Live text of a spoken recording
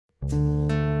At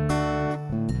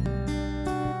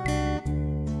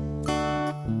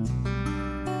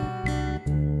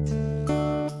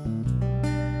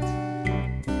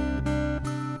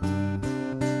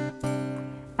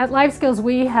Life Skills,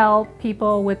 we help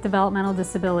people with developmental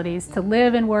disabilities to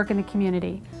live and work in the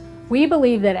community. We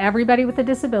believe that everybody with a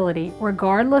disability,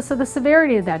 regardless of the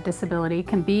severity of that disability,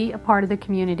 can be a part of the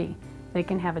community. They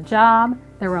can have a job,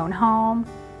 their own home,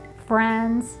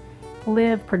 friends,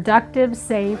 live productive,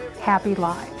 safe, happy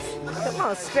lives. Come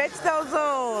on, stretch those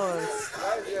arms.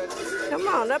 Come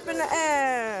on, up in the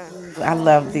air. I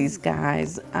love these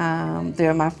guys.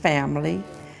 They're my family.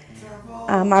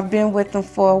 I've been with them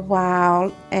for a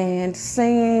while, and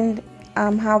seeing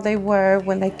how they were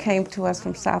when they came to us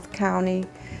from South County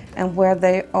and where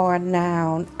they are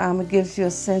now, it gives you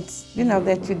a sense, you know,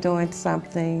 that you're doing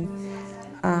something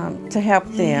to help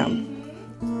them.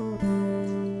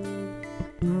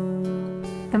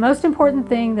 The most important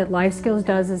thing that Life Skills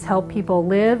does is help people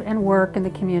live and work in the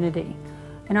community.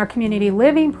 In our community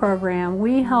living program,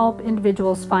 we help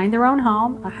individuals find their own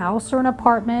home, a house or an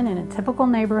apartment in a typical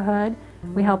neighborhood.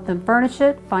 We help them furnish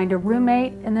it, find a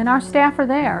roommate, and then our staff are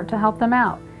there to help them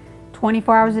out.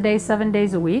 24 hours a day, 7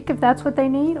 days a week if that's what they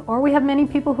need, or we have many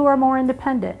people who are more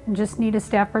independent and just need a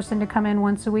staff person to come in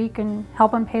once a week and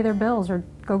help them pay their bills or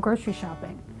go grocery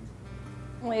shopping.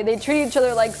 They treat each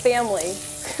other like family.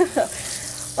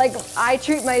 Like I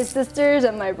treat my sisters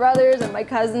and my brothers and my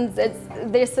cousins,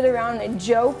 they sit around and they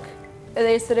joke,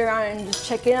 they sit around and just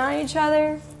check in on each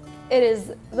other. It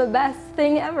is the best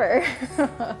thing ever.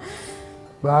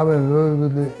 Bob and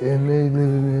Elizabeth, and they live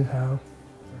in this house.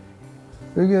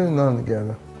 We're getting on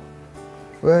together.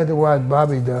 We had to watch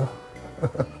Bobby though.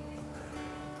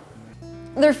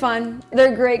 They're fun.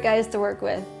 They're great guys to work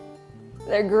with.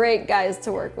 They're great guys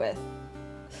to work with.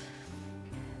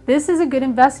 This is a good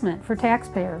investment for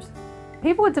taxpayers.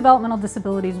 People with developmental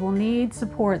disabilities will need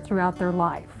support throughout their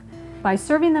life. By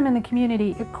serving them in the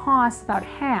community, it costs about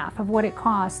half of what it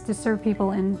costs to serve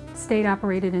people in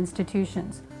state-operated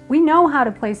institutions. We know how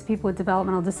to place people with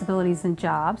developmental disabilities in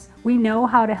jobs. We know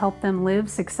how to help them live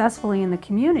successfully in the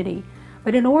community.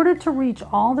 But in order to reach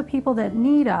all the people that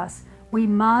need us, we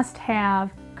must have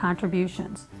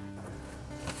contributions.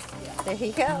 There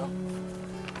you go.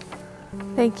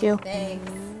 Thank you.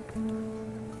 Thanks.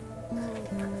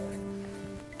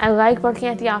 I like working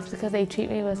at the office because they treat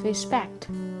me with respect.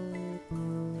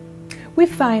 We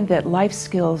find that Life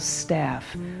Skills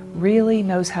staff really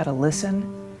knows how to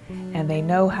listen, and they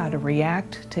know how to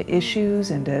react to issues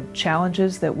and to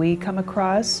challenges that we come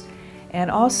across.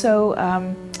 And also,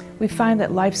 we find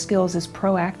that Life Skills is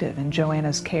proactive in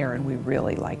Joanna's care, and we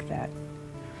really like that.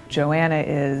 Joanna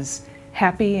is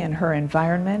happy in her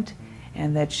environment,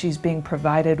 and that she's being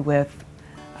provided with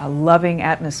a loving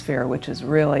atmosphere, which is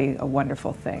really a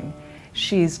wonderful thing.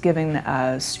 She's given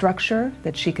a structure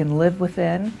that she can live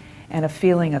within and a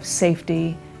feeling of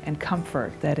safety and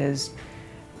comfort that is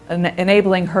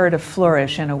enabling her to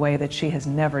flourish in a way that she has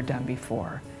never done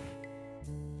before.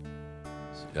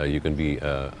 You can be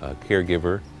a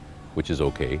caregiver, which is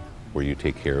okay, where you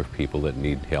take care of people that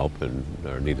need help and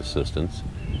or need assistance.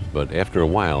 But after a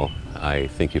while, I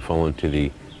think you fall into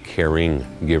the caring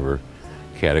giver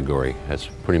category. That's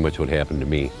pretty much what happened to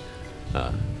me.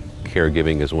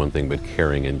 Caregiving is one thing, but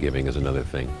caring and giving is another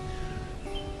thing.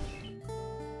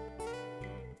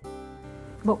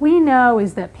 What we know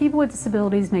is that people with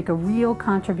disabilities make a real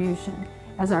contribution.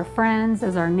 As our friends,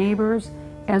 as our neighbors,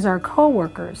 as our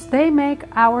co-workers, they make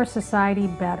our society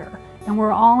better, and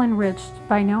we're all enriched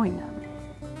by knowing this.